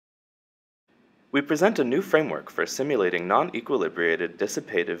We present a new framework for simulating non-equilibrated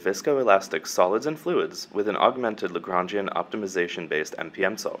dissipative viscoelastic solids and fluids with an augmented Lagrangian optimization-based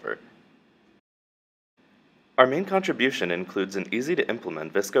MPM solver. Our main contribution includes an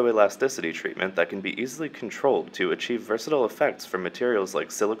easy-to-implement viscoelasticity treatment that can be easily controlled to achieve versatile effects for materials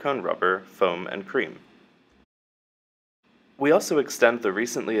like silicone, rubber, foam, and cream. We also extend the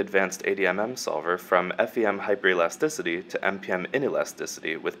recently advanced ADMM solver from FEM hyperelasticity to MPM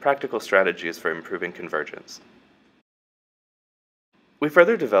inelasticity with practical strategies for improving convergence. We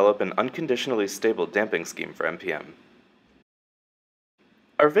further develop an unconditionally stable damping scheme for MPM.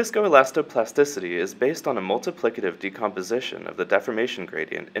 Our viscoelastoplasticity is based on a multiplicative decomposition of the deformation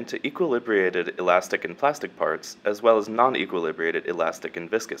gradient into equilibrated elastic and plastic parts, as well as non-equilibrated elastic and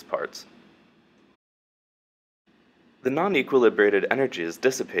viscous parts. The non-equilibrated energy is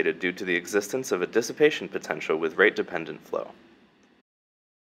dissipated due to the existence of a dissipation potential with rate-dependent flow.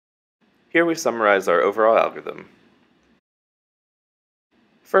 Here we summarize our overall algorithm.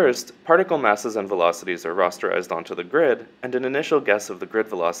 First, particle masses and velocities are rasterized onto the grid, and an initial guess of the grid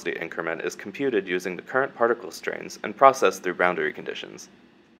velocity increment is computed using the current particle strains and processed through boundary conditions.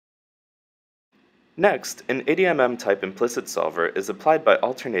 Next, an ADMM-type implicit solver is applied by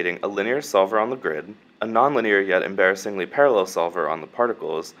alternating a linear solver on the grid, a nonlinear yet embarrassingly parallel solver on the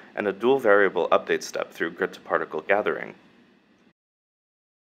particles, and a dual-variable update step through grid-to-particle gathering.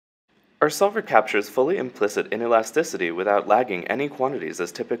 Our solver captures fully implicit inelasticity without lagging any quantities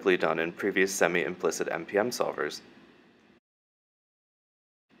as typically done in previous semi-implicit MPM solvers.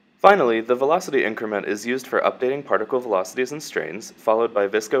 Finally, the velocity increment is used for updating particle velocities and strains, followed by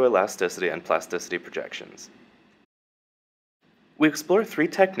viscoelasticity and plasticity projections. We explore three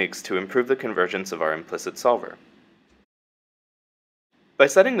techniques to improve the convergence of our implicit solver. By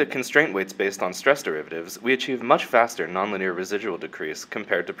setting the constraint weights based on stress derivatives, we achieve much faster nonlinear residual decrease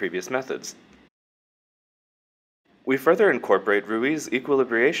compared to previous methods. We further incorporate Ruiz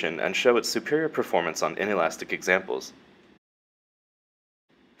equilibration and show its superior performance on inelastic examples.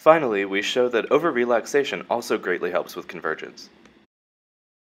 Finally, we show that over-relaxation also greatly helps with convergence.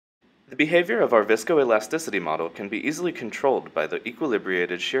 The behavior of our viscoelasticity model can be easily controlled by the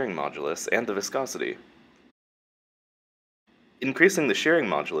equilibrated shearing modulus and the viscosity. Increasing the shearing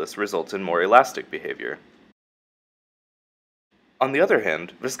modulus results in more elastic behavior. On the other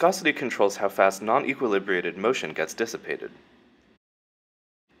hand, viscosity controls how fast non-equilibrated motion gets dissipated.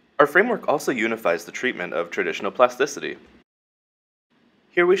 Our framework also unifies the treatment of traditional plasticity.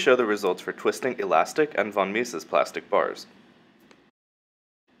 Here we show the results for twisting elastic and von Mises plastic bars.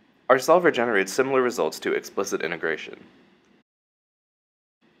 Our solver generates similar results to explicit integration.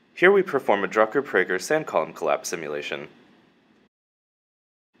 Here we perform a Drucker-Prager sand column collapse simulation.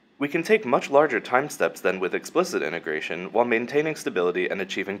 We can take much larger time steps than with explicit integration while maintaining stability and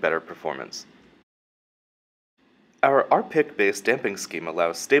achieving better performance. Our RPIC-based damping scheme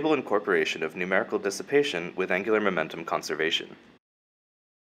allows stable incorporation of numerical dissipation with angular momentum conservation.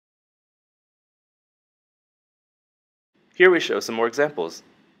 Here we show some more examples.